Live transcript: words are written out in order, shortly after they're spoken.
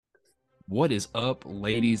What is up,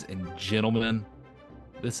 ladies and gentlemen?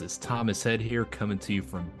 This is Thomas Head here coming to you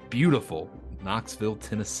from beautiful Knoxville,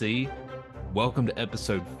 Tennessee. Welcome to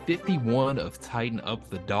episode 51 of Tighten Up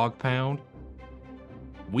the Dog Pound.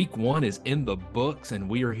 Week 1 is in the books, and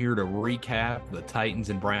we are here to recap the Titans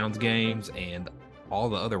and Browns games and all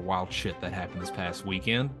the other wild shit that happened this past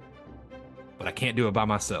weekend. But I can't do it by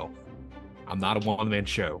myself. I'm not a one-man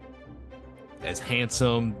show. As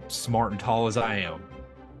handsome, smart, and tall as I am,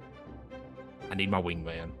 I need my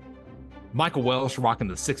wingman. Michael Welsh rocking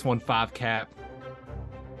the 615 cap.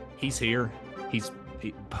 He's here. He's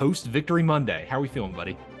post Victory Monday. How are we feeling,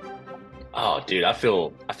 buddy? Oh, dude, I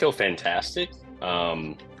feel fantastic.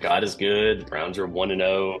 God is good. The Browns are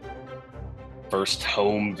 1-0. First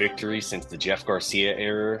home victory since the Jeff Garcia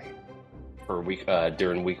era for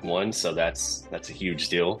during week 1, so that's a huge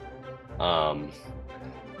deal.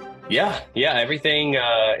 Yeah, everything.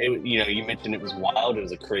 You mentioned it was wild. It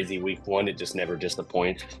was a crazy week 1. It just never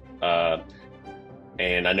disappoints.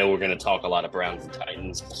 And I know we're going to talk a lot of Browns and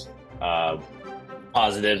Titans,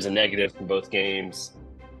 positives and negatives from both games.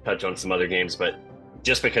 Touch on some other games, but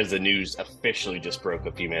just because the news officially just broke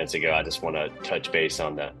a few minutes ago, I just want to touch base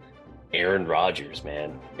on the Aaron Rodgers,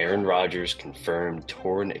 man. Aaron Rodgers confirmed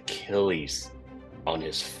torn Achilles on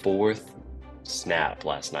his 4th snap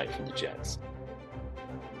last night for the Jets.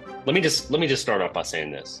 Let me just start off by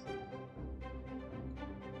saying this.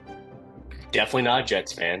 Definitely not a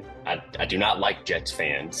Jets fan. I do not like Jets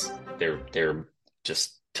fans. They're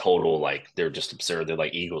just total, like, they're just absurd. They're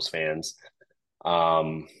like Eagles fans.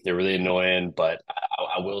 They're really annoying, but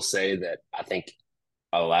I will say that I think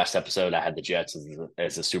last episode I had the Jets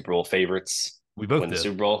as the Super Bowl favorites. We both Win the did.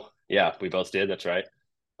 Super Bowl. Yeah, we both did. That's right.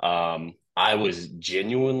 I was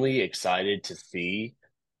genuinely excited to see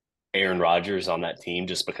Aaron Rodgers on that team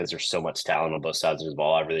just because there's so much talent on both sides of the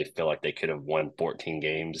ball. I really feel like they could have won 14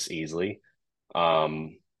 games easily.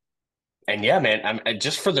 And yeah, man,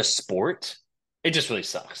 just for the sport, it just really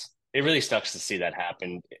sucks. It really sucks to see that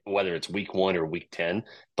happen, whether it's week 1 or week 10,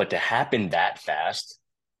 but to happen that fast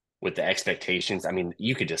with the expectations, I mean,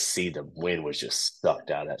 you could just see the wind was just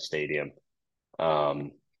sucked out of that stadium.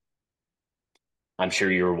 Um, I'm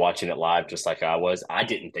sure you were watching it live just like I was. I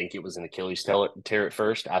didn't think it was an Achilles tear at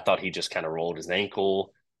first. I thought he just kind of rolled his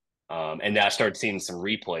ankle. And then I started seeing some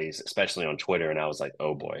replays, especially on Twitter, and I was like,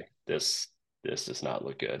 oh boy, this does not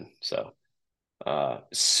look good. So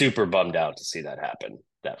super bummed out to see that happen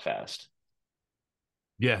that fast.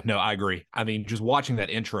 Yeah, no, I agree. I mean, just watching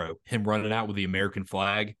that intro, him running out with the American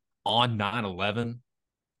flag on 9/11,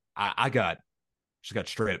 I got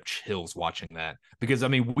straight up chills watching that because I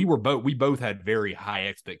mean we both had very high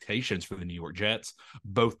expectations for the New York Jets.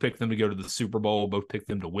 Both picked them to go to the Super Bowl. Both picked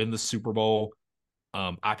them to win the Super Bowl.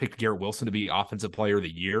 I picked Garrett Wilson to be Offensive Player of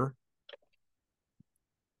the Year.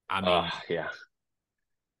 I mean, Yeah.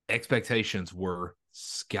 expectations were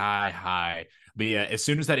sky high. But yeah, as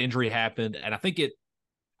soon as that injury happened, and I think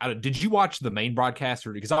did you watch the main broadcast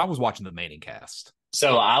or because I was watching the Manning cast?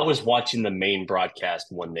 So I was watching the main broadcast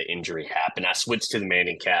when the injury happened. I switched to the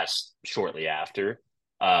Manning cast shortly after.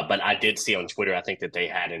 But I did see on Twitter, I think that they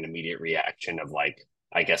had an immediate reaction of like,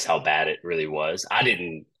 I guess how bad it really was. I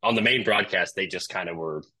didn't on the main broadcast, they just kind of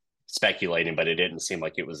were speculating, but it didn't seem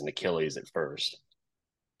like it was an Achilles at first.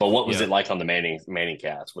 But what was Yeah. it like on the Manning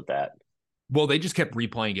cast with that? Well, they just kept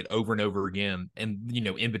replaying it over and over again, and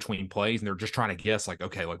in between plays, and they're just trying to guess, like,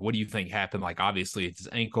 okay, like what do you think happened? Like, obviously, it's his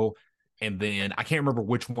ankle, and then I can't remember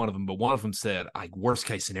which one of them, but one of them said, like, worst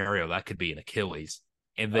case scenario, that could be an Achilles,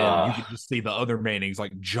 and then you Uh, could just see the other Manning's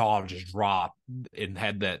like jaw just drop and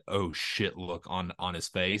had that oh shit look on his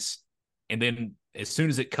face, and then as soon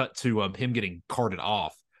as it cut to him getting carted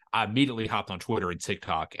off, I immediately hopped on Twitter and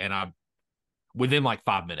TikTok, and I within like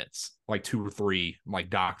 5 minutes, like 2 or 3 like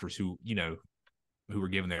doctors who were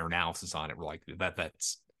giving their analysis on it were like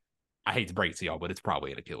that's I hate to break it to y'all, but it's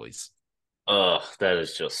probably an Achilles. that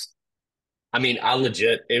is just. I mean, I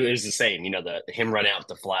legit. It was the same. The him run out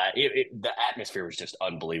the flat. The atmosphere was just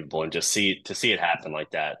unbelievable, and just see it happen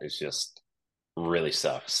like that is just really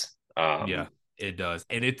sucks. Yeah, it does.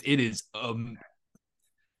 And it is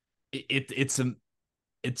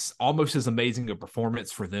it's almost as amazing a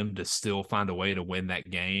performance for them to still find a way to win that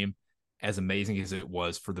game as amazing as it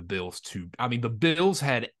was for the Bills to. I mean, the Bills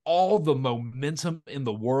had all the momentum in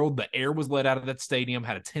the world. The air was let out of that stadium,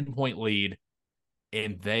 had a 10-point lead,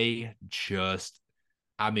 and they just,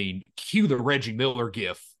 I mean, cue the Reggie Miller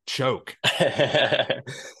gif, choke.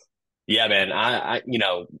 Yeah, man.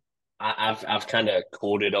 I've kind of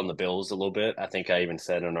quoted on the Bills a little bit. I think I even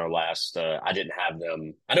said in our last, I didn't have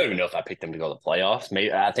them. I don't even know if I picked them to go to the playoffs.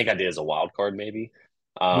 Maybe I think I did as a wild card, maybe.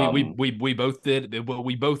 We both did.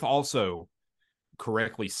 We both also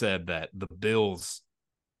correctly said that the Bills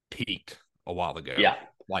peaked a while ago. Yeah,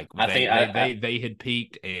 Like I think they had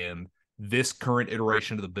peaked, and this current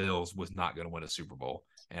iteration of the Bills was not going to win a Super Bowl.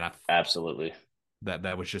 And absolutely.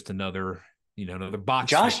 that was just another another box.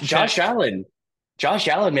 Josh Allen,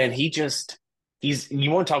 man, he's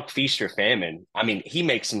you want to talk feast or famine. I mean, he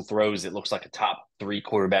makes some throws that looks like a top three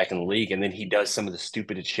quarterback in the league, and then he does some of the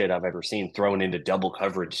stupidest shit I've ever seen, throwing into double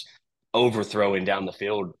coverage, overthrowing down the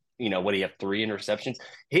field. What do you have, 3 interceptions?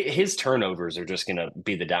 His turnovers are just going to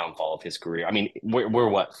be the downfall of his career. I mean, we're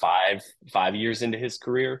what, 5 years into his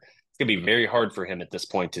career? It's going to be very hard for him at this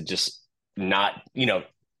point to just not, you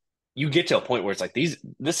get to a point where it's like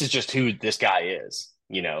this is just who this guy is.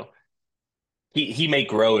 He may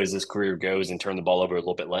grow as his career goes and turn the ball over a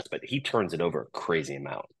little bit less, but he turns it over a crazy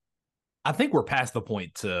amount. I think we're past the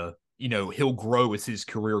point to, he'll grow as his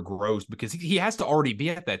career grows, because he has to already be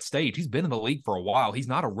at that stage. He's been in the league for a while. He's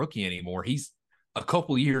not a rookie anymore. He's a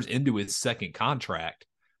couple years into his second contract.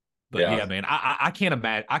 But yeah, man, I can't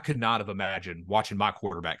imagine. I could not have imagined watching my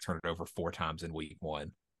quarterback turn it over 4 times in week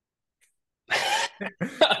 1.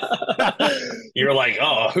 You're like,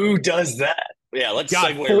 oh, who does that? Yeah, let's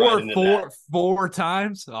segue right into that. 4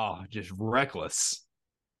 times? Oh, just reckless.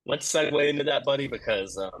 Let's segue into that, buddy,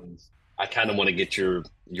 because I kind of want to get your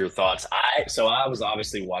thoughts. I was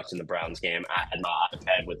obviously watching the Browns game. I had my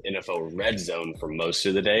iPad with NFL Red Zone for most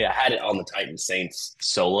of the day. I had it on the Titans Saints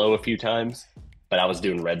solo a few times, but I was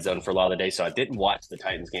doing Red Zone for a lot of the day, so I didn't watch the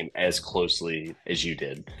Titans game as closely as you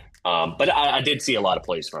did. But I did see a lot of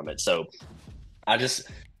plays from it. So I just,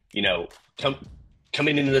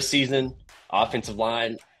 coming into the season, offensive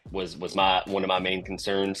line was one of my main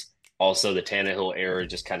concerns. Also, the Tannehill era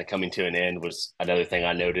just kind of coming to an end was another thing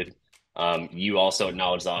I noted. You also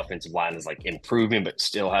acknowledge the offensive line is like improving, but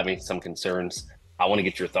still having some concerns. I want to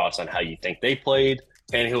get your thoughts on how you think they played.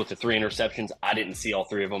 Tannehill with the 3 interceptions. I didn't see all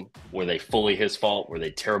 3 of them. Were they fully his fault? Were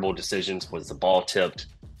they terrible decisions? Was the ball tipped?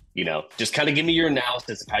 Just kind of give me your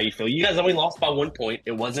analysis of how you feel. You guys only lost by 1 point.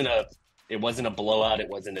 It wasn't a blowout. It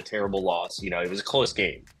wasn't a terrible loss. It was a close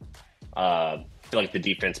game. I feel like the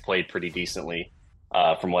defense played pretty decently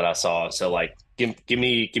from what I saw. So, give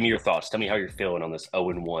me your thoughts. Tell me how you're feeling on this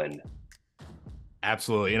 0-1.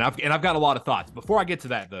 Absolutely, and I've got a lot of thoughts. Before I get to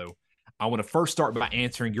that, though, I want to first start by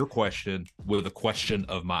answering your question with a question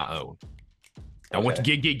of my own. I want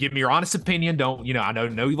you to give me your honest opinion. Don't I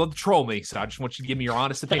know you love to troll me, so I just want you to give me your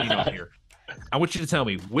honest opinion on here. I want you to tell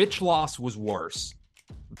me which loss was worse: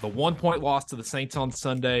 the 1-point loss to the Saints on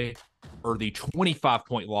Sunday, or the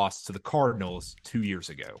 25-point loss to the Cardinals 2 years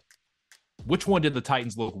ago. Which one did the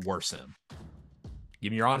Titans look worse in?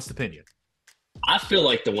 Give me your honest opinion. I feel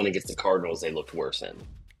like the one against the Cardinals, they looked worse in.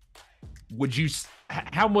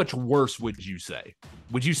 How much worse would you say?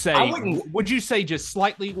 Would you say just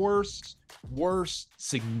slightly worse,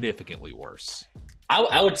 significantly worse?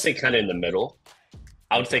 I would say kind of in the middle.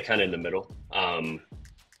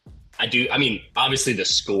 Obviously the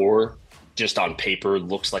score just on paper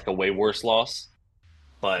looks like a way worse loss,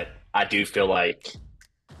 but I do feel like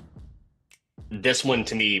this one,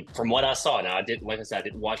 to me, from what I saw, now I didn't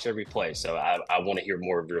watch every play, so I want to hear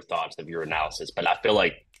more of your thoughts, of your analysis. But I feel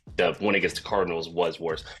like the one against the Cardinals was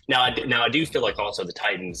worse. Now I do feel like also the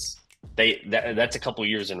Titans, that's a couple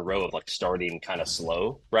years in a row of starting kind of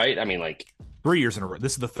slow, right? I mean, 3 years in a row.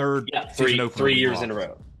 This is the third. Yeah, 3 years in a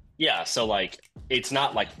row. Yeah, so it's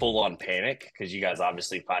not full on panic, because you guys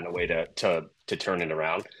obviously find a way to turn it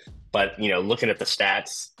around. But looking at the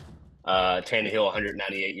stats. Tannehill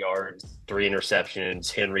 198 yards, 3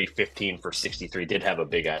 interceptions. Henry 15 for 63. Did have a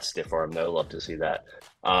big ass stiff arm though. Love to see that.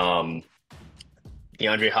 DeAndre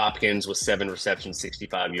Hopkins was 7 receptions,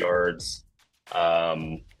 65 yards.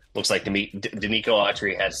 Looks like Danico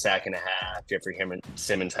Autry had a sack and a half. Jeffrey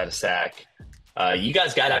Simmons had a sack. You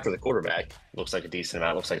guys got after the quarterback. Looks like a decent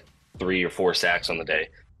amount. Looks like 3 or 4 sacks on the day.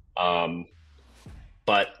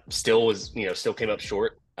 But still came up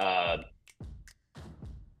short.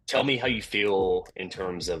 Tell me how you feel in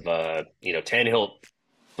terms of, Tannehill,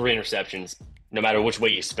 3 interceptions, no matter which way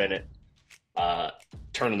you spin it,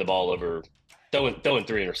 turning the ball over, throwing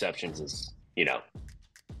 3 interceptions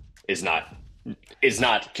is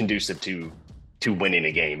not conducive to winning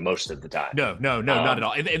a game most of the time. No, not at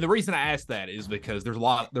all. And the reason I ask that is because there's a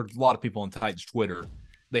lot of people on Titans Twitter.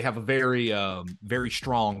 They have a very, very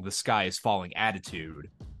strong "the sky is falling" attitude,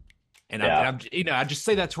 and I just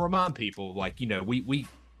say that to remind people,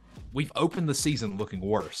 we've opened the season looking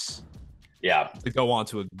worse. Yeah. To go on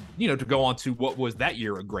to what was that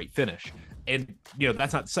year a great finish. And,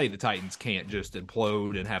 that's not to say the Titans can't just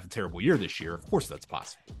implode and have a terrible year this year. Of course that's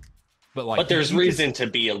possible. But like But there's you reason to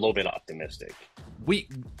be a little bit optimistic. we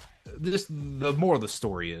this the more of the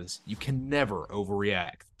story is you can never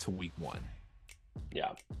overreact to week one.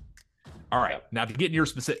 Yeah. All right. Now to get in your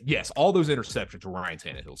specific, yes, all those interceptions were Ryan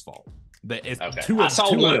Tannehill's fault. Okay. I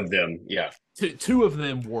saw one of them. Yeah. Two of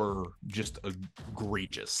them were just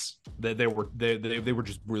egregious. They were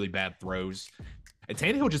just really bad throws. And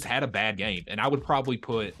Tannehill just had a bad game. And I would probably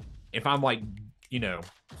put, if I'm like,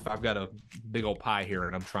 if I've got a big old pie here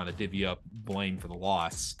and I'm trying to divvy up blame for the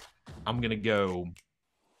loss, I'm gonna go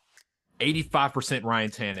 85%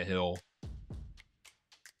 Ryan Tannehill,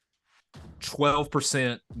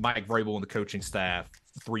 12% Mike Vrabel and the coaching staff,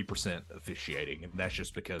 3% officiating, and that's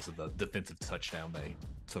just because of the defensive touchdown they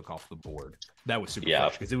took off the board. That was super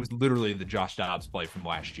fresh because it was literally the Josh Dobbs play from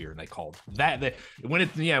last year, and they called that. When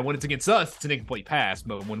it's against us, it's an incomplete pass,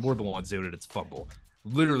 but when we're the ones doing it, it's a fumble.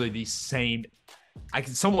 Literally the same.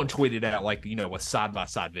 Someone tweeted out a side by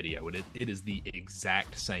side video, and it is the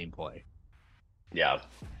exact same play. Yeah.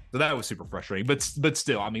 So that was super frustrating, but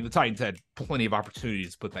still, I mean, the Titans had plenty of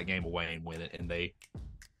opportunities to put that game away and win it, and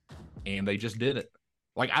they just did it.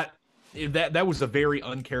 That was a very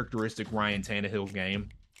uncharacteristic Ryan Tannehill game.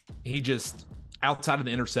 He just, outside of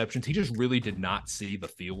the interceptions, he just really did not see the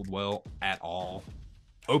field well at all.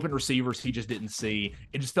 Open receivers, he just didn't see.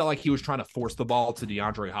 It just felt like he was trying to force the ball to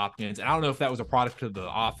DeAndre Hopkins, and I don't know if that was a product of the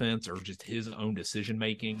offense or just his own decision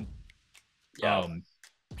making. Yeah.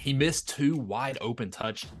 He missed two wide open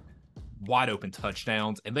touchdowns,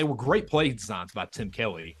 and they were great play designs by Tim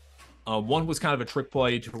Kelly. One was kind of a trick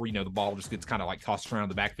play to where, the ball just gets kind of like tossed around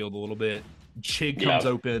the backfield a little bit. Chig comes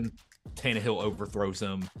open, Tannehill overthrows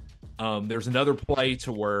him. There's another play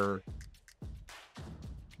to where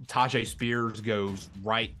Tajay Spears goes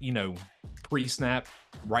right, pre-snap,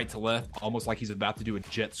 right to left, almost like he's about to do a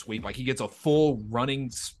jet sweep. Like he gets a full running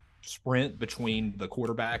sprint between the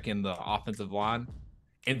quarterback and the offensive line,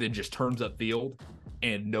 and then just turns upfield,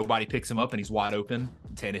 and nobody picks him up, and he's wide open.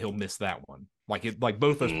 Tannehill missed that one. Like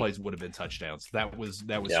both those plays would have been touchdowns. That was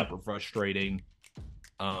super frustrating.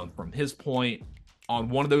 From his point on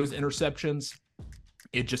one of those interceptions,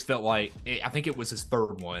 it just felt like I think it was his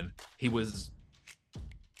third one. It was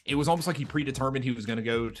almost like he predetermined he was going to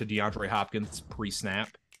go to DeAndre Hopkins pre-snap.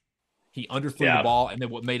 He underthrew the ball, and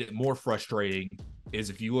then what made it more frustrating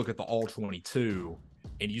is if you look at the all 22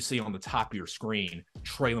 and you see on the top of your screen,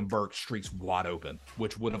 Treylon Burks streaks wide open,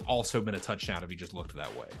 which would have also been a touchdown if he just looked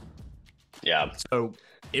that way. Yeah. So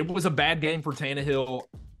it was a bad game for Tannehill.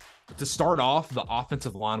 To start off, the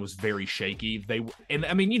offensive line was very shaky.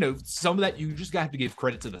 Some of that you just got to give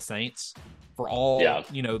credit to the Saints for all,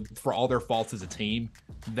 for all their faults as a team.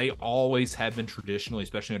 They always have been traditionally,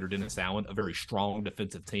 especially under Dennis Allen, a very strong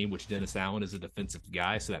defensive team, which Dennis Allen is a defensive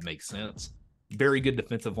guy, so that makes sense. Very good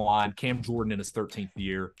defensive line. Cam Jordan in his 13th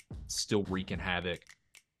year, still wreaking havoc.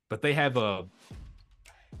 But they have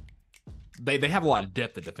they have a lot of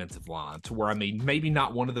depth at defensive line to where, maybe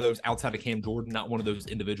not one of those outside of Cam Jordan, not one of those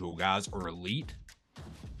individual guys are elite.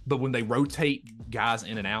 But when they rotate guys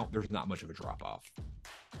in and out, there's not much of a drop-off.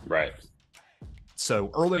 Right. So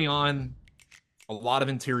early on, a lot of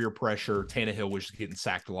interior pressure. Tannehill was getting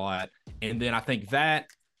sacked a lot. And then I think that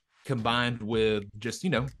combined with just,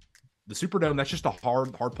 the Superdome, that's just a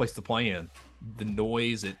hard place to play in. The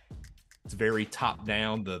noise, it's very top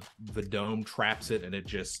down. The dome traps it, and it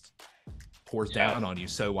just pours down on you.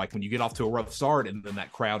 So when you get off to a rough start and then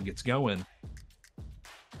that crowd gets going,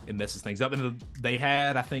 it messes things up. And they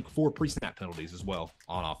had, I think, 4 pre-snap penalties as well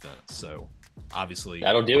on offense. So obviously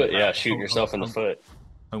that'll do it. Yeah. Shooting yourself in the foot.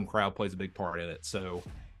 Home crowd plays a big part in it. So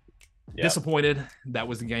disappointed. That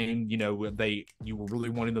was the game, you were really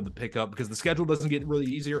wanting them to pick up because the schedule doesn't get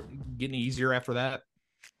any easier after that.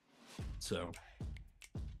 So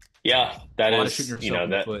that is, shooting yourself in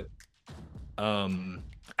the foot.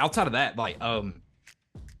 Outside of that,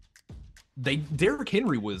 Derrick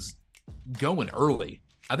Henry was going early.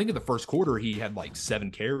 I think in the first quarter he had 7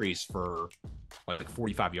 carries for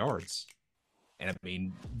 45 yards. And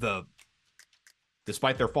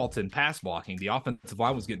despite their faults in pass blocking, the offensive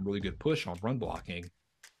line was getting really good push on run blocking.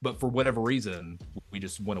 But for whatever reason, we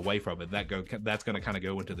just went away from it. That's going to kind of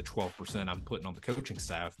go into the 12% I'm putting on the coaching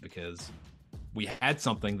staff because we had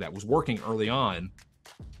something that was working early on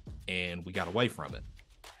and we got away from it.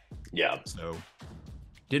 Yeah. So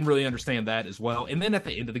didn't really understand that as well. And then at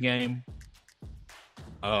the end of the game,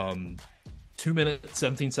 2 minutes,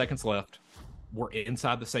 17 seconds left. We're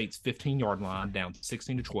inside the Saints 15-yard line, down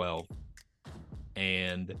 16-12,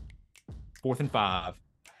 and 4th and 5,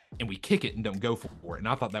 and we kick it and don't go for it. And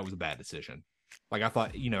I thought that was a bad decision. I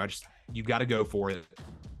thought, you got to go for it.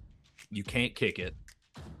 You can't kick it.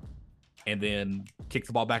 and then kick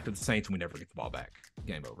the ball back to the Saints, and we never get the ball back.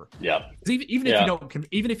 Game over. Yeah. Even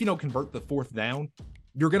if you don't convert the fourth down,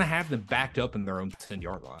 you're going to have them backed up in their own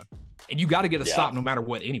 10-yard line, and you got to get a stop no matter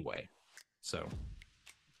what anyway. So.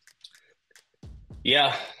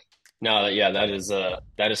 Yeah. No, yeah, that is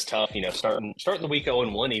tough. Starting the week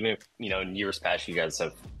 0-1, even if in years past you guys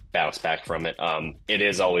have bounced back from it. It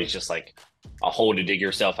is always just like a hole to dig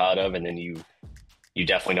yourself out of, and then you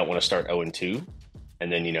definitely don't want to start 0-2,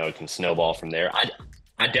 and then it can snowball from there.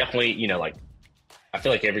 I definitely I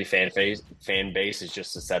feel like every fan base is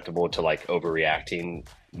just susceptible to like overreacting,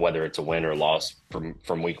 whether it's a win or loss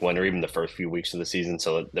from week 1 or even the first few weeks of the season.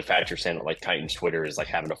 So the fact you're saying that like Titans Twitter is like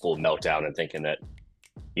having a full meltdown and thinking that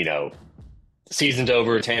season's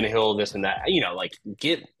over, Tannehill, this and that.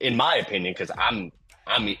 Get, in my opinion, because I'm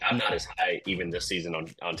not as high even this season on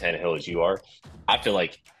Tannehill as you are. I feel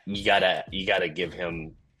like you gotta give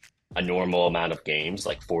him a normal amount of games,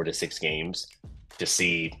 like 4 to 6 games, to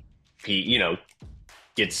see he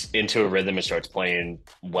gets into a rhythm and starts playing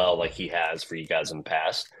well like he has for you guys in the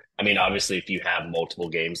past. I mean, obviously, if you have multiple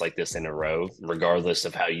games like this in a row, regardless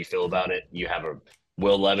of how you feel about it, you have a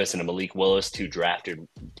Will Levis and a Malik Willis, 2 drafted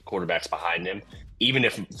quarterbacks behind him. Even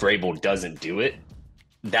if Vrabel doesn't do it,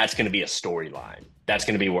 that's going to be a storyline. That's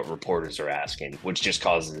going to be what reporters are asking, which just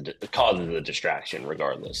causes the distraction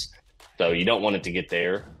regardless. So you don't want it to get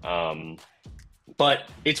there. But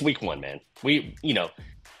it's week 1, man.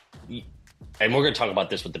 And we're going to talk about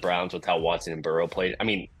this with the Browns, with how Watson and Burrow played. I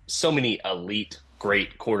mean, so many elite,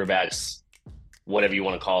 great quarterbacks, whatever you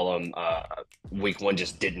want to call them, week 1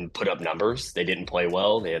 just didn't put up numbers. They didn't play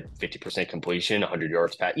well. They had 50% completion, 100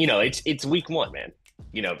 yards pass. It's week 1, man.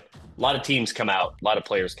 A lot of teams come out, a lot of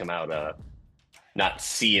players come out not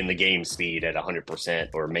seeing the game speed at 100%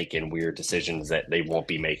 or making weird decisions that they won't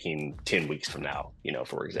be making 10 weeks from now,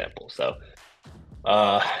 for example. So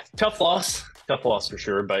tough loss for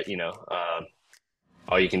sure. But,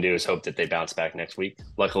 all you can do is hope that they bounce back next week.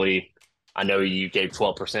 Luckily, I know you gave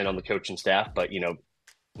 12% on the coaching staff, but,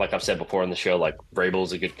 like I've said before on the show, like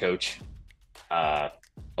Vrabel's a good coach.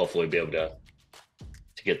 Hopefully be able to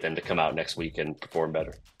get them to come out next week and perform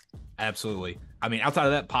better. Absolutely. I mean, outside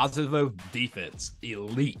of that, positive though, defense,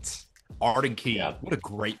 elite. Arden Key, what a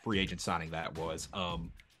great free agent signing that was.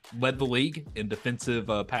 Led the league in defensive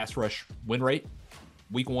pass rush win rate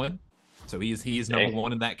week 1. So he is number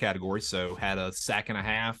 1 in that category. So had a sack and a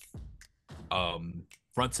half.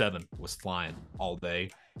 Front 7 was flying all day.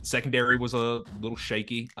 Secondary was a little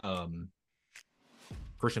shaky.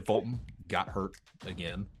 Christian Fulton got hurt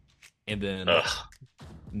again. And then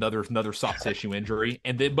another soft tissue injury.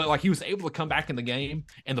 And then, but like he was able to come back in the game.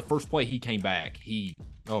 And the first play he came back,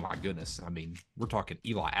 oh my goodness. I mean, we're talking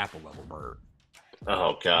Eli Apple level bird.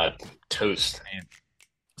 Oh God, toast. And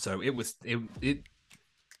so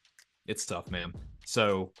it's tough, man.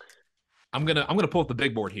 So I'm gonna pull up the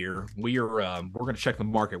big board here. We're gonna check the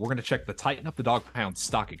market. We're gonna check the Tighten Up the Dog Pound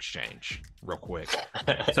stock exchange real quick.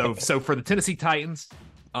 So for the Tennessee Titans,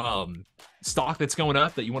 stock that's going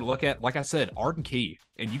up that you want to look at, like I said, Arden Key,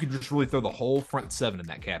 and you can just really throw the whole front 7 in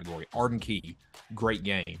that category. Arden Key, great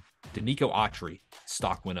game. Danico Autry,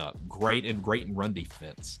 stock went up. Great in run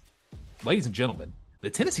defense. Ladies and gentlemen, the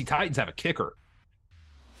Tennessee Titans have a kicker.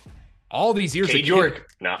 All these years, Cade York,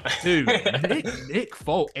 no, dude, Nick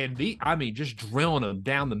Folk, and just drilling them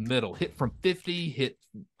down the middle. Hit from 50.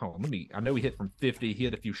 I know he hit from 50. He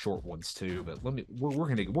had a few short ones too, but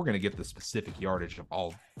we're gonna get the specific yardage of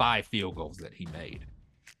all 5 field goals that he made: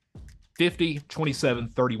 50, 27,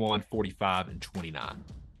 31, 45, and 29.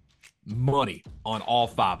 Money on all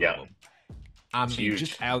 5 of them. I mean,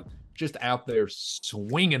 huge. just out there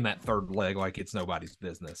swinging that third leg like it's nobody's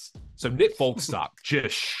business. So Nick Folkstop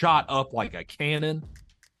just shot up like a cannon.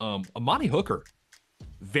 Amani Hooker,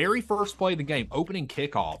 very first play of the game, opening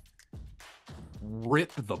kickoff,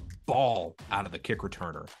 ripped the ball out of the kick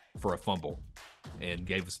returner for a fumble and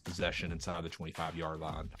gave us possession inside the 25-yard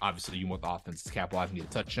line. Obviously, you want the offense to capitalize and get a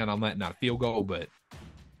touchdown on that, not a field goal, but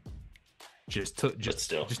just took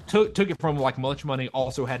it from like much money.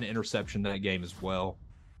 Also had an interception that game as well.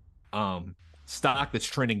 Stock that's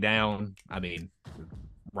trending down. I mean,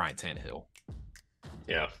 Ryan Tannehill.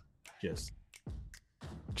 Yeah. Just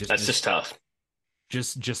tough.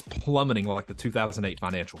 Just plummeting like the 2008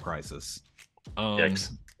 financial crisis.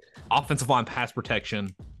 Yikes. Offensive line pass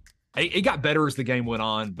protection. It got better as the game went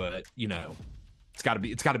on, but it's got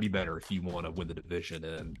to be better if you want to win the division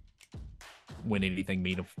and win anything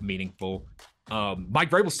meaningful. Mike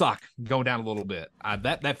Vrabel stock going down a little bit.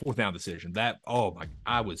 That fourth down decision.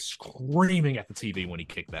 I was screaming at the TV when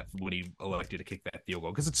he elected to kick that field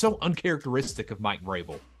goal because it's so uncharacteristic of Mike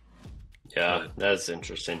Vrabel. Yeah, that's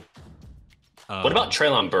interesting. What about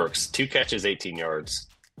Treylon Burks? 2 catches, 18 yards.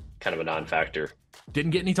 Kind of a non-factor.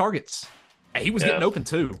 Didn't get any targets. He was getting open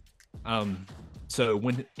too. So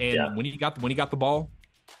when he got the ball,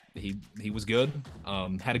 he was good.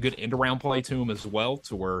 Had a good end around play to him as well,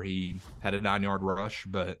 to where he had a 9-yard rush.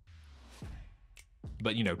 But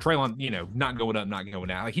Treylon, not going up, not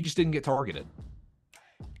going out. Like, he just didn't get targeted.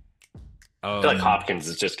 I feel like Hopkins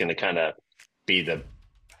is just going to kind of be the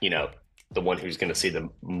one who's going to see the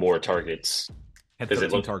more targets. Had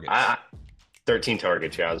 13 targets. 13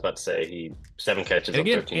 targets. Yeah, I was about to say he 7 catches on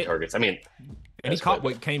 13 targets. I mean, and he caught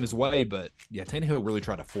what came his way, but yeah, Tannehill really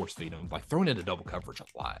tried to force feed him, like throwing into double coverage a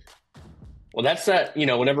lot. Well, that's that.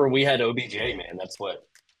 Whenever we had OBJ, man, that's what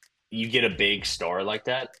you get a big star like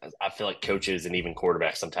that. I feel like coaches and even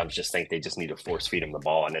quarterbacks sometimes just think they just need to force feed him the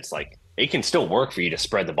ball, and it's like it can still work for you to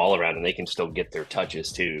spread the ball around, and they can still get their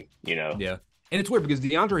touches too. Yeah. And it's weird because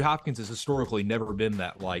DeAndre Hopkins has historically never been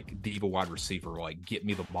that like diva wide receiver, like get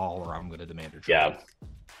me the ball or I'm going to demand a trade. Yeah.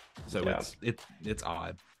 So it's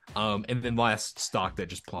odd. And then last stock that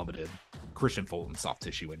just plummeted, Christian Fulton, soft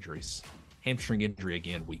tissue injuries, hamstring injury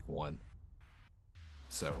again, week 1.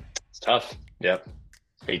 So it's tough. Yep.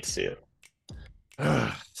 Hate to see it.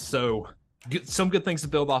 So some good things to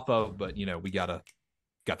build off of, but we got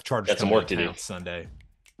the Chargers. Got some work to do Sunday.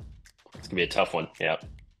 It's gonna be a tough one. Yep.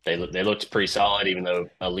 They looked pretty solid, even though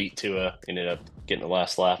Elite Tua ended up getting the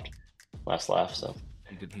last laugh. So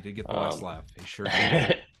he did get the last laugh. He sure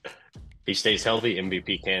did. He stays healthy.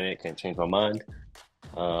 MVP candidate. Can't change my mind.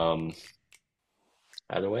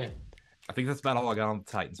 Either way, I think that's about all I got on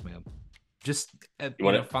the Titans, man. Just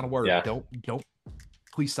final word. Yeah. Don't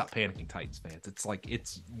please stop panicking, Titans fans. It's like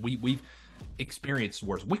we've experienced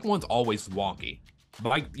worse. Week 1's always wonky.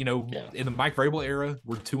 Mike, in the Mike Vrabel era,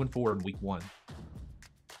 we're 2-4 in week 1.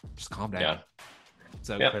 Just calm down. Yeah. It's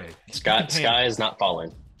okay. Sky is not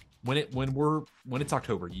falling. When it's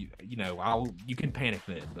October, you can panic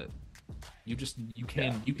then, but you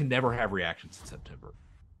can never have reactions in September.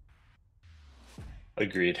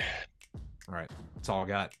 Agreed. All right, that's all I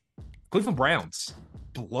got. Cleveland Browns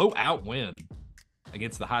blowout win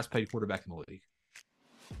against the highest paid quarterback in the league.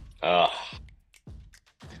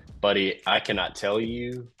 Buddy, I cannot tell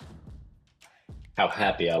you how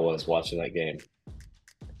happy I was watching that game.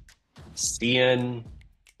 Seeing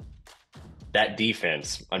that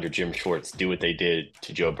defense under Jim Schwartz do what they did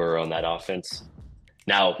to Joe Burrow on that offense.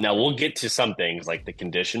 Now we'll get to some things like the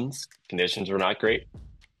conditions. Conditions were not great.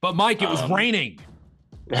 But Mike, it was raining.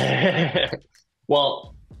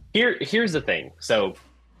 Well, here's the thing. So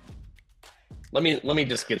let me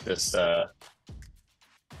just get this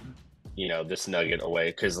this nugget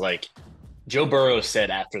away, because like Joe Burrow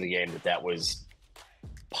said after the game that was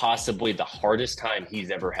possibly the hardest time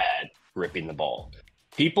he's ever had gripping the ball.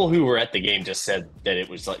 People who were at the game just said that it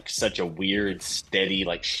was like such a weird, steady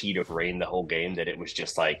like sheet of rain the whole game, that it was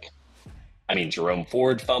just like, Jerome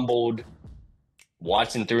Ford fumbled,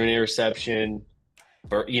 Watson threw an interception,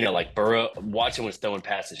 Burrow, Watson was throwing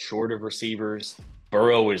passes short of receivers,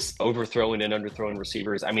 Burrow was overthrowing and underthrowing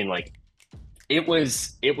receivers. It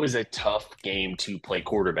was a tough game to play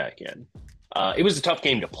quarterback in. It was a tough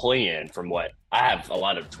game to play in, from what I have a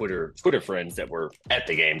lot of Twitter friends that were at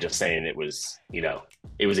the game just saying it was,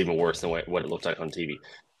 it was even worse than what it looked like on TV.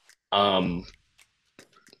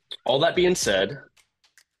 All that being said,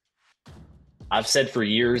 I've said for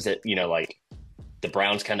years that, the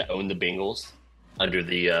Browns kind of owned the Bengals under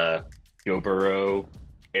the Joe Burrow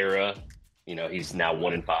era. He's now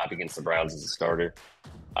 1-5 against the Browns as a starter.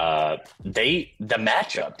 The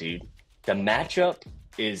matchup, dude. The matchup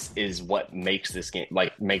is what makes this game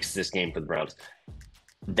for the Browns.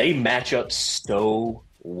 They match up so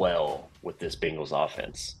well with this Bengals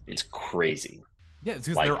offense. It's crazy. Yeah, it's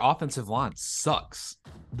because their offensive line sucks.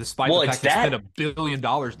 Despite the fact they spent $1 billion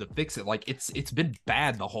to fix it. Like it's been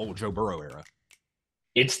bad the whole Joe Burrow era.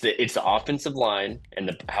 It's the offensive line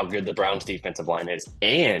and how good the Browns defensive line is,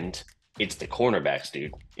 and it's the cornerbacks,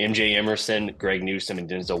 dude. MJ Emerson, Greg Newsome, and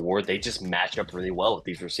Denzel Ward, they just match up really well with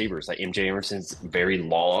these receivers. Like MJ Emerson's very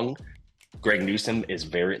long. Greg Newsome is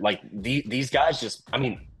very these guys just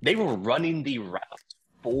they were running the route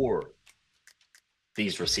for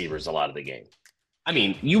these receivers a lot of the game.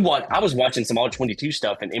 I was watching some all 22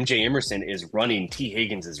 stuff, and MJ Emerson is running T.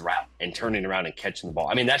 Higgins' route and turning around and catching the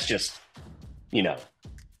ball. That's just,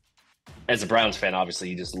 as a Browns fan, obviously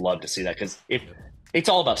you just love to see that, because it's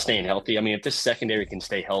all about staying healthy. If this secondary can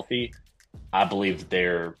stay healthy, I believe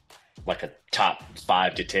they're like a top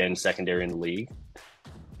 5 to 10 secondary in the league.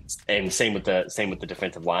 And same with the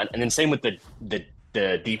defensive line, and then same with the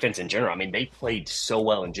defense in general. They played so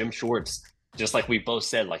well, and Jim Schwartz, just like we both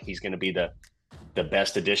said, like he's going to be the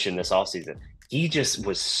best addition this offseason. he just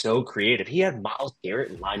was so creative. He had Myles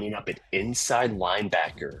Garrett lining up at inside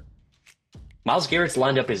linebacker. Myles Garrett's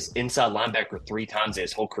lined up as inside linebacker 3 times in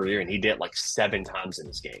his whole career, and he did it like 7 times in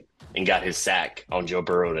this game and got his sack on Joe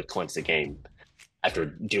Burrow to clinch the game after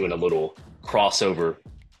doing a little crossover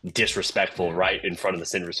disrespectful right in front of the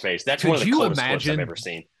center's face. That's one of the coolest clips I've ever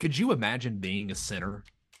seen. Could you imagine being a center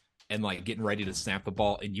and like getting ready to snap the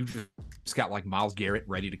ball and you just got like Myles Garrett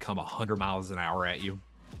ready to come 100 miles an hour at you?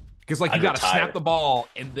 Because like you got to snap the ball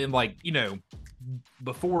and then like, you know,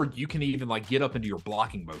 before you can even like get up into your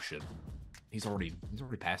blocking motion, he's already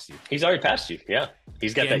past you. He's already past you. Yeah.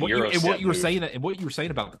 He's got that Euro and what you were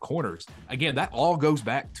saying about the corners, again, that all goes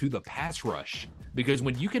back to the pass rush. Because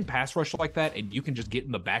when you can pass rush like that and you can just get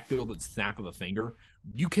in the backfield at the snap of a finger,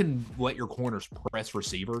 you can let your corners press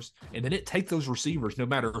receivers, and then it takes those receivers, no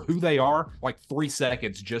matter who they are, like 3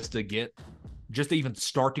 seconds just to even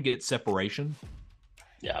start to get separation.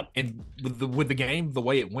 Yeah. And with the game the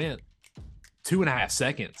way it went, 2.5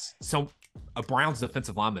 seconds. So a Browns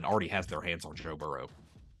defensive lineman already has their hands on Joe Burrow.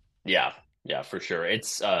 Yeah, for sure.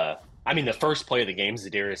 It's I mean, the first play of the game,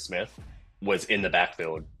 Zadarius Smith was in the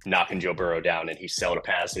backfield knocking Joe Burrow down, and he sailed a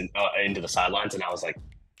pass into the sidelines, and I was like,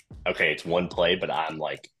 okay, it's one play, but I'm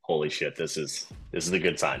like, holy shit, this is a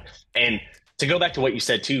good sign. And to go back to what you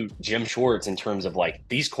said too, Jim Schwartz, in terms of like,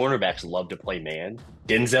 these cornerbacks love to play man.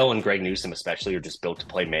 Denzel and Greg Newsome especially are just built to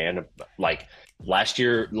play man. Like last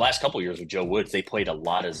couple of years with Joe Woods, they played a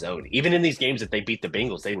lot of zone. Even in these games that they beat the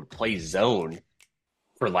Bengals, they would play zone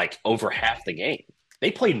for like over half the game.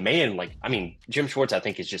 They played man. Like, I mean, Jim Schwartz, I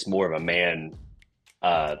think, is just more of a man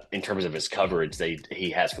in terms of his coverage he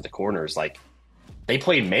has for the corners. Like, they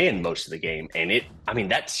played man most of the game, and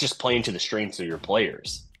that's just playing to the strengths of your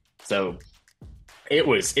players. So it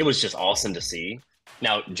was just awesome to see.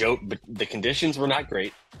 Now, but the conditions were not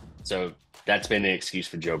great, so that's been an excuse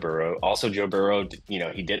for Joe Burrow. Also, Joe Burrow, you know,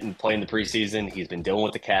 he didn't play in the preseason. He's been dealing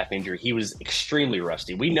with the calf injury. He was extremely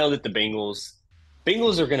rusty. We know that the Bengals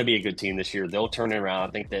are going to be a good team this year. They'll turn it around.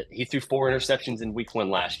 I think that he threw 4 interceptions in week 1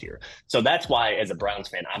 last year. So that's why, as a Browns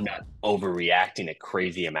fan, I'm not overreacting a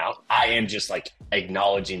crazy amount. I am just like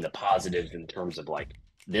acknowledging the positives in terms of like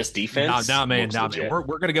this defense. Man. We're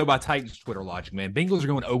going to go by Titans Twitter logic, man. Bengals are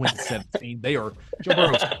going 0-17. They are. Joe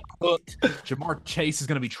Burrow's cooked. Jamar Chase is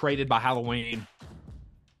going to be traded by Halloween.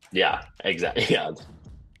 Yeah, exactly. Yeah.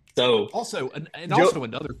 So also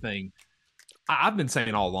another thing. I've been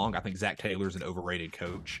saying all along, I think Zach Taylor's an overrated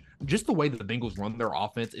coach. Just the way that the Bengals run their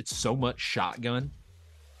offense, it's so much shotgun.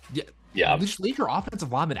 Yeah. Just leave your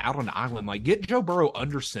offensive lineman out on the island. Like, get Joe Burrow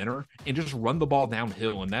under center and just run the ball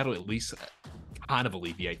downhill, and that'll at least kind of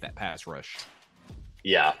alleviate that pass rush.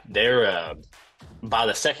 Yeah, they're by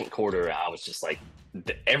the second quarter, I was just like,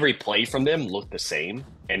 every play from them looked the same,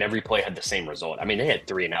 and every play had the same result. I mean, they had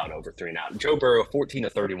 3 and out over 3 and out. Joe Burrow, 14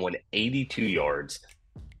 of 31, 82 yards.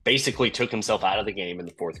 Basically took himself out of the game in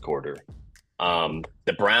the fourth quarter. The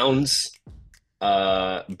Browns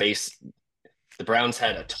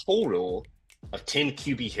had a total of 10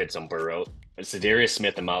 QB hits on Burrow. Zadarius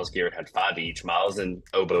Smith and Myles Garrett had 5 each. Myles and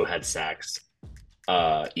Obo had sacks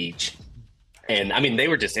each. And I mean, they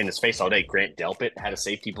were just in his face all day. Grant Delpit had a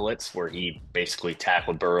safety blitz where he basically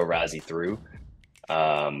tackled Burrow as he threw.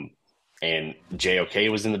 And JOK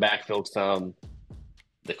was in the backfield some.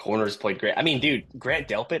 The corners played great. I mean, dude, Grant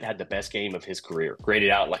Delpit had the best game of his career,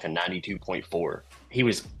 graded out like a 92.4. He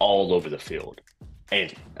was all over the field.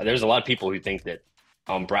 And there's a lot of people who think that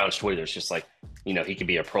on Brown's Twitter, it's just like, you know, he could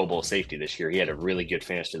be a Pro Bowl safety this year. He had a really good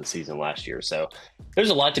finish to the season last year. So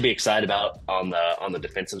there's a lot to be excited about on the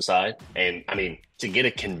defensive side. And I mean, to get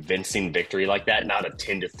a convincing victory like that, not a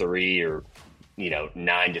 10-3 or, you know,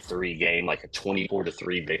 9-3 game, like a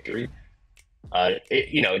 24-3 victory,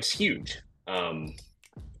 it's huge.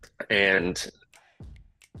 And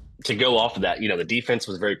to go off of that, you know, the defense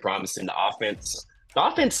was very promising. The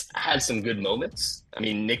offense had some good moments. I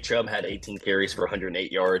mean, Nick Chubb had 18 carries for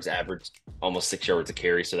 108 yards, averaged almost 6 yards a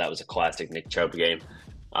carry. So that was a classic Nick Chubb game.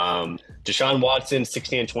 Deshaun Watson,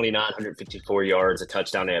 16-29, 154 yards, a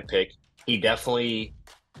touchdown and a pick. He definitely,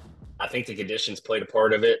 I think the conditions played a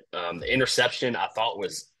part of it. The interception I thought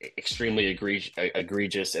was extremely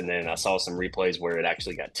egregious, and then I saw some replays where it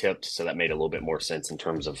actually got tipped, so that made a little bit more sense in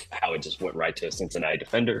terms of how it just went right to a Cincinnati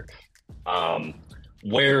defender.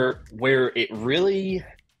 What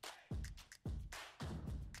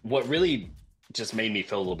really just made me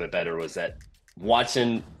feel a little bit better was that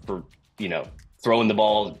Watson, for throwing the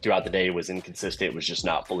ball throughout the day, was inconsistent. It was just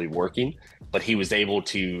not fully working, but he was able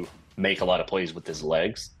to make a lot of plays with his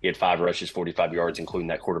legs. He had 5 rushes, 45 yards, including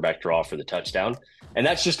that quarterback draw for the touchdown. And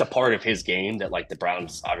that's just a part of his game that like the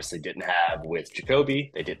Browns obviously didn't have with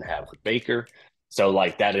Jacoby. They didn't have with Baker. So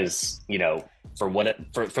like that is,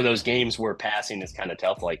 for those games where passing is kind of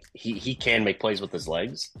tough, like he can make plays with his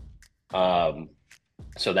legs.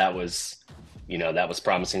 So that was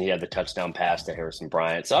promising. He had the touchdown pass to Harrison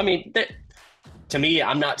Bryant. So I mean, to me,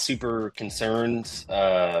 I'm not super concerned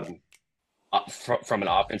from an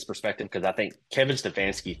offense perspective because I think Kevin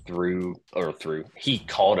Stefanski he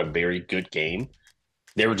called a very good game.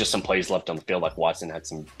 There were just some plays left on the field, like Watson had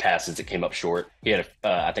some passes that came up short. He had,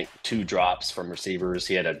 I think, 2 drops from receivers.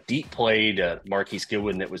 He had a deep play to Marquise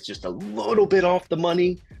Goodwin that was just a little bit off the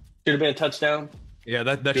money. Should have been a touchdown. Yeah,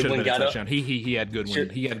 that should have been a touchdown. Up. He had Goodwin.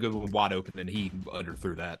 He had Goodwin wide open, and he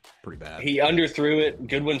underthrew that pretty bad. He underthrew it.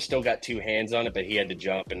 Goodwin still got 2 hands on it, but he had to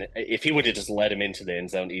jump. And if he would have just let him into the end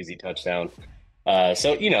zone, easy touchdown.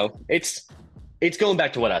 So it's going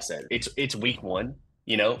back to what I said. It's week 1.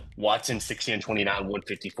 Watson 16-29,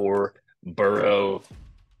 154. Burrow,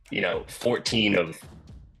 14 of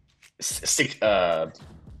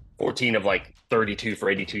like 32 for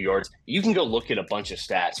 82 yards. You can go look at a bunch of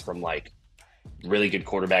stats from like really good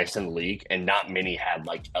quarterbacks in the league, and not many had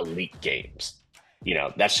like elite games.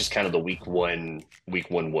 That's just kind of the week one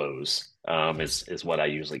woes, is what I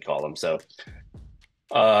usually call them. So,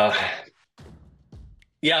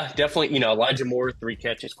 yeah, definitely. Elijah Moore, 3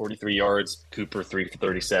 catches, 43 yards. Cooper, 3 for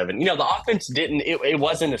 37. The offense it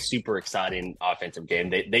wasn't a super exciting offensive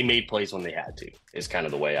game. They made plays when they had to, is kind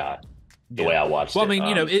of the way I watched it. Well, I mean,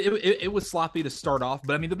 it was sloppy to start off,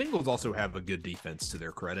 but I mean, the Bengals also have a good defense to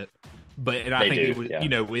their credit. But I think it was,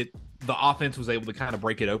 the offense was able to kind of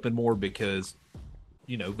break it open more because,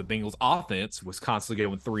 the Bengals offense was constantly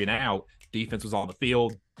going 3 and out. Defense was on the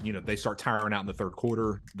field. They start tiring out in the third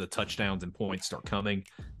quarter. The touchdowns and points start coming.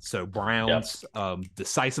 So Browns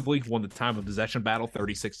decisively won the time of possession battle,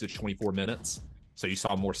 36 to 24 minutes. So you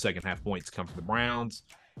saw more second half points come from the Browns.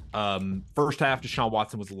 First half, Deshaun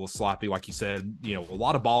Watson was a little sloppy, like you said. A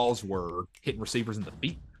lot of balls were hitting receivers in the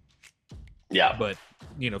feet. Yeah, but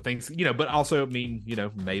things. But also, I mean,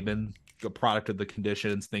 Maven, a product of the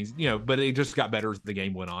conditions, things. But it just got better as the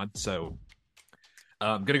game went on. So,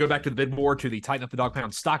 I'm gonna go back to the bid board to the Tighten Up the Dog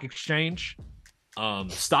Pound stock exchange.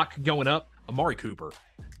 Stock going up. Amari Cooper,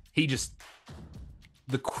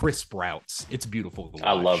 the crisp routes. It's beautiful to watch.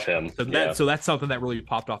 I love him. So that's something that really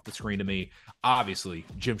popped off the screen to me. Obviously,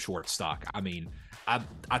 Jim Schwartz stock. I mean,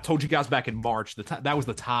 I told you guys back in March that was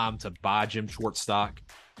the time to buy Jim Schwartz stock.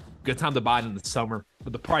 Good time to buy it in the summer,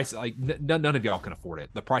 but the price, like none of y'all can afford it.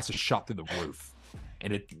 The price is shot through the roof,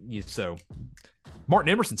 and so Martin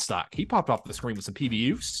Emerson stock, he popped off the screen with some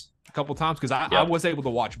PBUs a couple of times because I was able to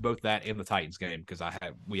watch both that and the Titans game because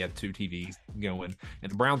we had 2 TVs going.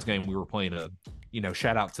 And the Browns game, we were playing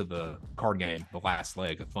shout out to the card game, the last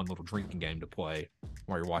leg, a fun little drinking game to play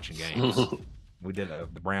while you're watching games. We did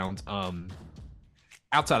the Browns.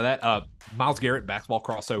 Outside of that, Myles Garrett basketball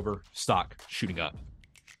crossover stock shooting up.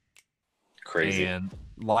 Crazy. And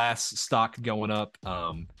last stock going up,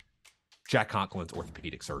 Jack Conklin's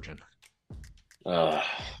orthopedic surgeon.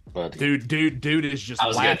 Dude is just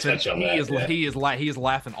laughing. He is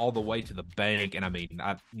laughing all the way to the bank. And I mean,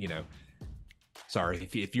 sorry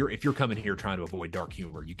if you're coming here trying to avoid dark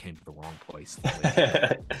humor, you came to the wrong place.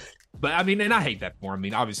 But I mean, and I hate that for him. I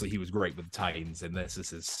mean, obviously he was great with the Titans, and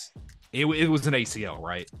it was an ACL,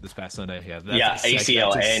 right? This past Sunday,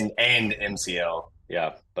 ACL and MCL.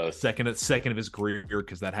 Yeah, both. Second of his career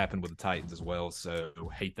because that happened with the Titans as well. So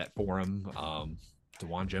hate that for him.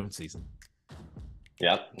 DeJuan Jones season.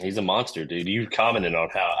 Yeah, he's a monster, dude. You commented on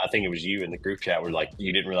how I think it was you in the group chat where like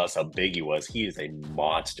you didn't realize how big he was. He is a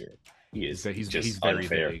monster. He's very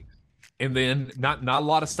unfair. Big. And then not a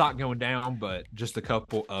lot of stock going down, but just a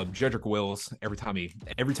couple of Jedrick Wills. Every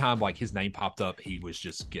time like his name popped up, he was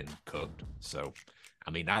just getting cooked. So,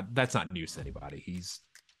 I mean, that's not news to anybody.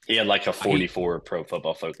 He had like a 44 Pro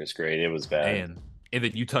Football Focus grade. It was bad. And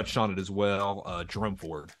then you touched on it as well. Jerome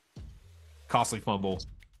Ford, costly fumble.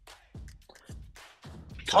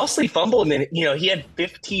 And then, he had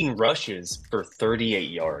 15 rushes for 38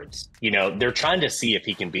 yards. They're trying to see if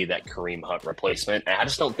he can be that Kareem Hunt replacement. And I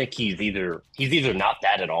just don't think he's either not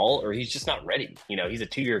that at all, or he's just not ready. He's a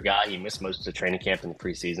 2-year guy. He missed most of the training camp in the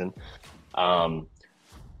preseason.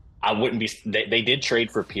 I wouldn't be, they did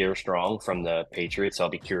trade for Pierre Strong from the Patriots. So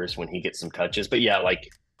I'll be curious when he gets some touches, but yeah, like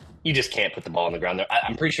you just can't put the ball on the ground there.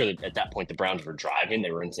 I'm pretty sure that at that point, the Browns were driving,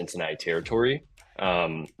 they were in Cincinnati territory.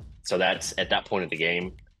 So that's at that point of the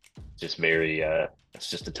game, just it's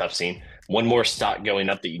just a tough scene. One more stock going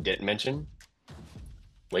up that you didn't mention.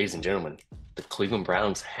 ladies and gentlemen, the Cleveland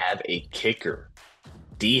Browns have a kicker,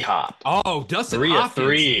 D Hop. Oh, Dustin 3 of Hopkins.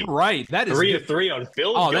 3. You're right. That is 3 of 3 on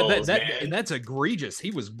field goals, man. and that's egregious.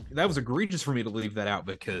 That was egregious for me to leave that out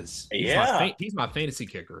because he's my fantasy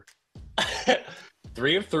kicker.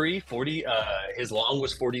 3 of 3, 40. His long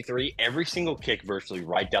was 43. Every single kick virtually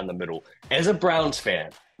right down the middle. As a Browns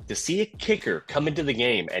fan, to see a kicker come into the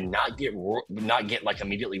game and not get like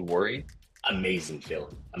immediately worried, amazing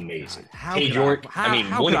feeling, amazing. How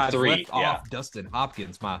 1 of 3. Off Dustin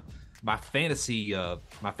Hopkins, my fantasy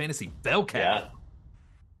bell cap. Yeah,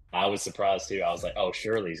 I was surprised too. I was like, oh,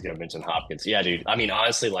 surely he's gonna mention Hopkins. Yeah, dude. I mean,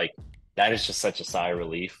 honestly, like that is just such a sigh of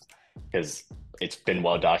relief because it's been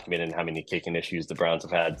well documented how many kicking issues the Browns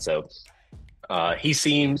have had. So he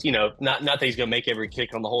seems, not that he's gonna make every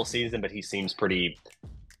kick on the whole season, but he seems pretty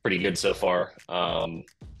good so far. So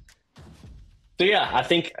yeah, I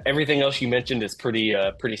think everything else you mentioned is pretty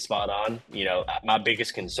spot on. My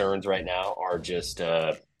biggest concerns right now are just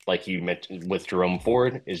like you mentioned with Jerome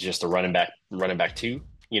Ford is just a running back two.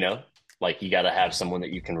 Like you got to have someone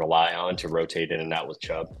that you can rely on to rotate in and out with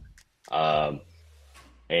Chubb.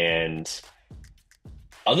 And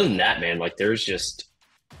other than that, man, like it's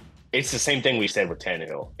the same thing we said with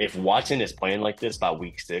Tannehill. If Watson is playing like this by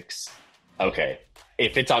week 6, okay.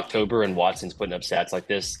 If it's October and Watson's putting up stats like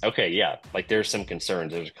this, okay, yeah, like there's some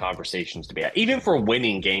concerns. There's conversations to be had. Even for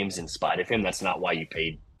winning games in spite of him, that's not why you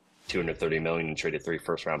paid $230 million and traded 3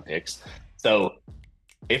 first-round picks. So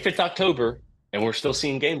if it's October and we're still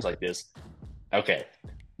seeing games like this, okay,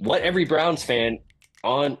 what every Browns fan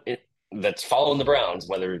that's following the Browns,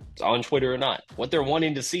 whether it's on Twitter or not, what they're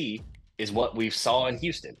wanting to see is what we saw in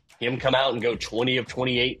Houston. Him come out and go 20 of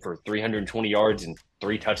 28 for 320 yards and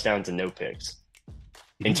 3 touchdowns and no picks.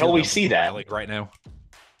 Until we see that right now.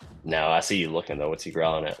 No, I see you looking though. What's he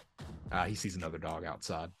growling at? He sees another dog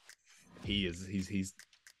outside. He's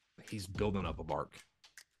building up a bark.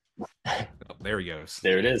 Oh, there he goes.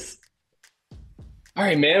 There it is. All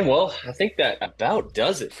right, man. Well, I think that about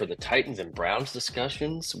does it for the Titans and Browns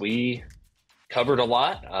discussions. We covered a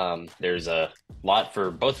lot. There's a lot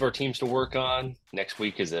for both of our teams to work on. Next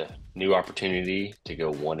week is a new opportunity to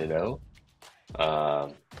go 1-0.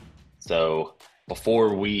 So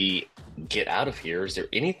before we get out of here, is there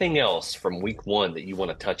anything else from week 1 that you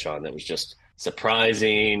want to touch on that was just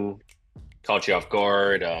surprising, caught you off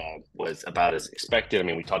guard, was about as expected? I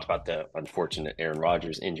mean, we talked about the unfortunate Aaron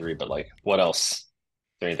Rodgers injury, but like, what else? Is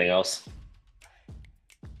there anything else?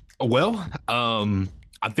 Well, I'm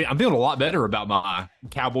feeling a lot better about my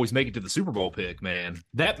Cowboys making it to the Super Bowl pick, man.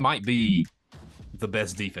 That might be the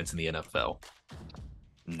best defense in the NFL.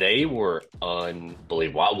 They were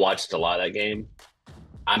unbelievable. I watched a lot of that game.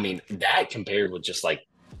 I mean, that compared with just like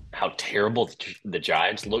how terrible the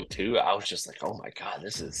Giants looked too, I was just like, oh my God,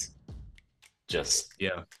 this is just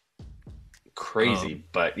crazy.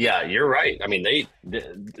 But yeah, you're right. I mean,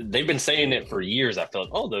 they've been saying it for years. I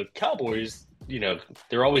felt, the Cowboys,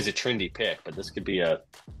 they're always a trendy pick, but this could be a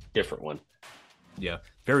different one. Yeah,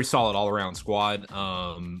 very solid all around squad.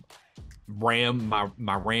 My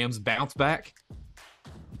Rams bounce back.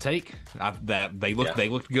 They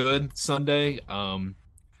looked good Sunday.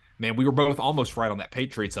 Man, we were both almost right on that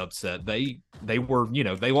Patriots upset. They were,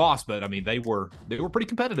 they lost, but I mean they were pretty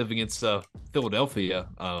competitive against Philadelphia.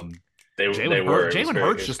 Jalen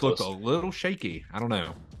Hurts just looked a little shaky. I don't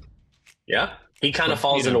know. Yeah, he kind of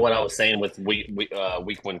falls into what I was saying with week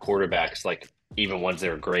 1 quarterbacks. Like even ones that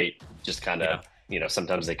are great, just kind of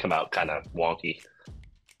sometimes they come out kind of wonky.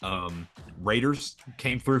 Raiders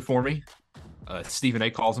came through for me. Stephen A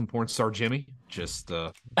calls him porn star Jimmy. Just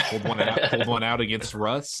pulled one out against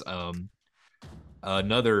Russ.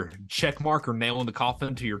 Another check mark or nail in the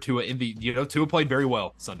coffin to your Tua envy. Tua played very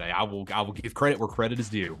well Sunday. I will give credit where credit is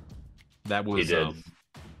due. That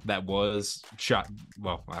was shot.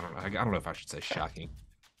 Well, I don't know if I should say shocking.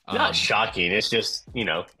 Not shocking. It's just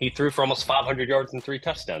he threw for almost 500 yards and 3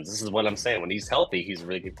 touchdowns. This is what I'm saying. When he's healthy, he's a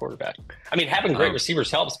really good quarterback. I mean, having great receivers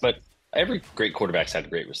helps, but every great quarterback's had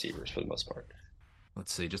great receivers for the most part.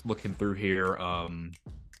 Let's see, just looking through here,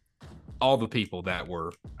 all the people that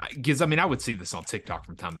were, because I would see this on TikTok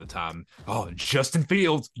from time to time. Oh, Justin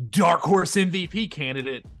Fields, dark horse MVP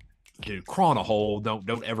candidate. Dude, crawl in a hole.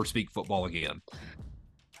 Don't ever speak football again.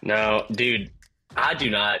 No, dude, I do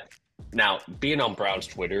not. Now, being on Browns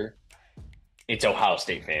Twitter, it's Ohio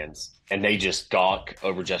State fans, and they just gawk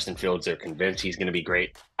over Justin Fields. They're convinced he's going to be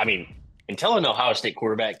great. I mean, until an Ohio State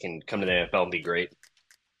quarterback can come to the NFL and be great,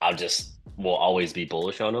 will always be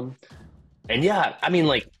bullish on him. And yeah, I mean,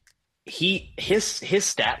 like his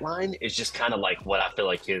stat line is just kind of like what I feel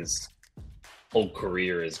like his whole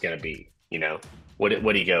career is going to be, What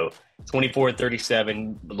did he go?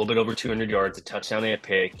 24-37, a little bit over 200 yards, a touchdown and a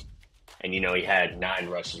pick, and he had 9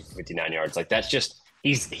 rushes for 59 yards. Like that's just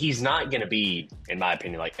he's not going to be, in my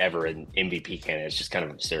opinion, like ever an MVP candidate. It's just kind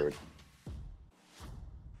of absurd.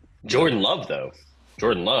 Jordan Love, though.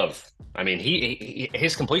 Jordan Love. I mean,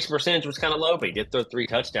 his completion percentage was kind of low, but he did throw 3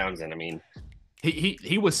 touchdowns, and I mean,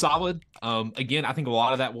 he was solid. Again, I think a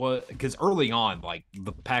lot of that was because early on, like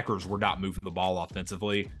the Packers were not moving the ball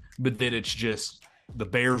offensively, but then it's just the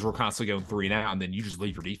Bears were constantly going 3 and out, and then you just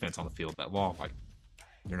leave your defense on the field that long, like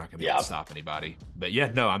you're not going to be able to stop anybody. But yeah,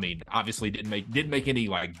 no, I mean, obviously didn't make any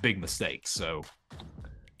like big mistakes. So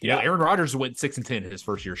yeah, Aaron Rodgers went 6-10 his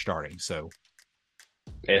first year starting. So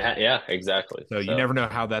yeah, exactly. So you never know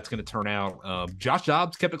how that's going to turn out. Josh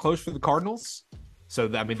Dobbs kept it close for the Cardinals. So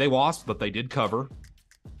I mean, they lost, but they did cover.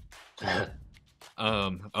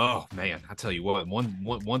 Oh man, I tell you what,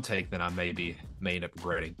 one take that I may end up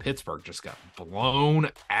regretting. Pittsburgh just got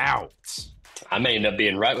blown out. I may end up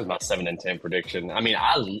being right with my 7-10 prediction. I mean,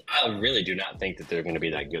 I really do not think that they're going to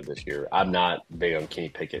be that good this year. I'm not big on Kenny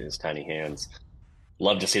Pickett and his tiny hands.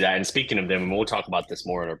 Love to see that. And speaking of them, and we'll talk about this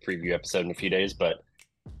more in our preview episode in a few days, but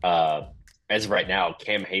as of right now,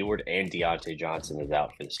 Cam Hayward and Deontay Johnson is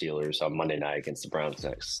out for the Steelers on Monday night against the Browns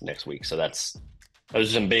next week. So those are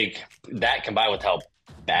some big, that combined with how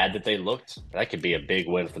bad that they looked, that could be a big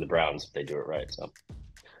win for the Browns if they do it right. So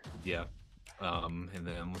yeah. And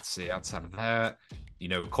then let's see, outside of that,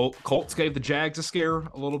 Colts gave the Jags a scare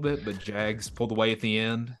a little bit, but Jags pulled away at the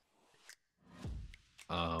end.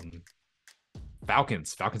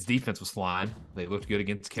 Falcons defense was flying. They looked good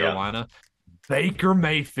against Carolina. Yeah. Baker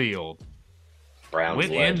Mayfield Browns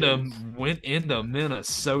went into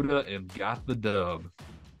Minnesota and got the dub.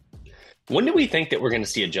 When do we think that we're going to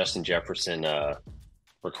see a Justin Jefferson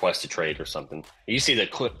request a trade or something? You see the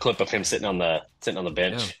clip of him sitting on the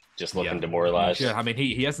bench, just looking demoralized. Yeah, I mean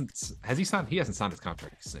he hasn't signed his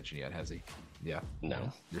contract extension yet, has he? Yeah, no.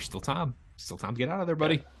 There's still time to get out of there,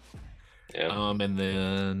 buddy. Yeah. And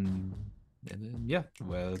then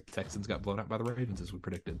well, Texans got blown out by the Ravens as we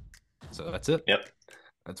predicted. So that's it. Yep.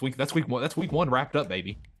 That's week one wrapped up,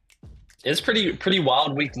 baby. It's pretty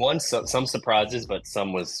wild week one. So, some surprises, but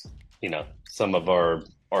some was, some of our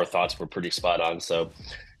thoughts were pretty spot on. So,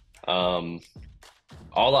 all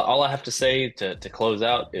I have to say to close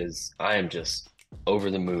out is I am just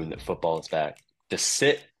over the moon that football is back. To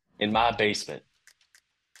sit in my basement,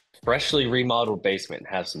 freshly remodeled basement, and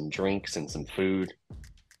have some drinks and some food,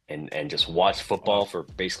 and just watch football for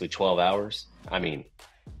basically 12 hours. I mean,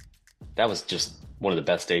 that was just one of the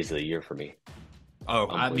best days of the year for me. Oh,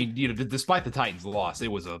 I mean, despite the Titans' loss,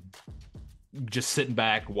 it was just sitting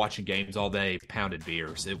back, watching games all day, pounded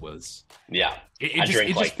beers. It was It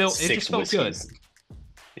just felt good.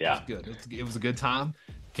 Yeah, it was good. It was a good time.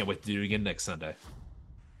 Can't wait to do it again next Sunday.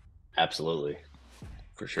 Absolutely,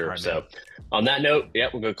 for sure. Right, so, on that note,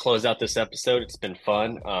 we're going to close out this episode. It's been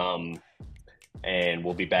fun. And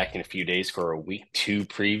we'll be back in a few days for a week 2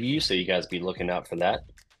 preview. So you guys be looking out for that.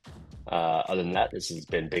 Other than that, this has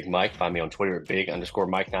been Big Mike. Find me on Twitter at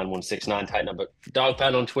big_Mike9169. Titan up Dog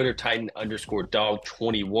Pound on Twitter,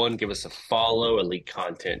 Titan_Dog21. Give us a follow. Elite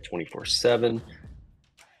content 24/7.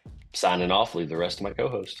 Signing off. Leave the rest to my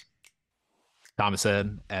co-host. Thomas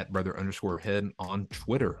Head at brother_head on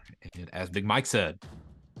Twitter. And as Big Mike said,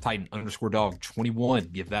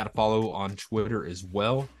 Titan_Dog21. Give that a follow on Twitter as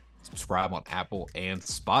well. Subscribe on Apple and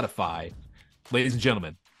Spotify. Ladies and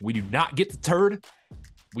gentlemen, we do not get deterred.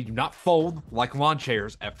 We do not fold like lawn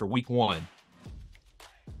chairs after week 1.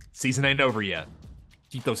 Season ain't over yet.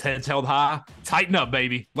 Keep those heads held high. Tighten up,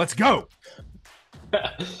 baby. Let's go.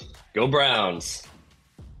 Go Browns.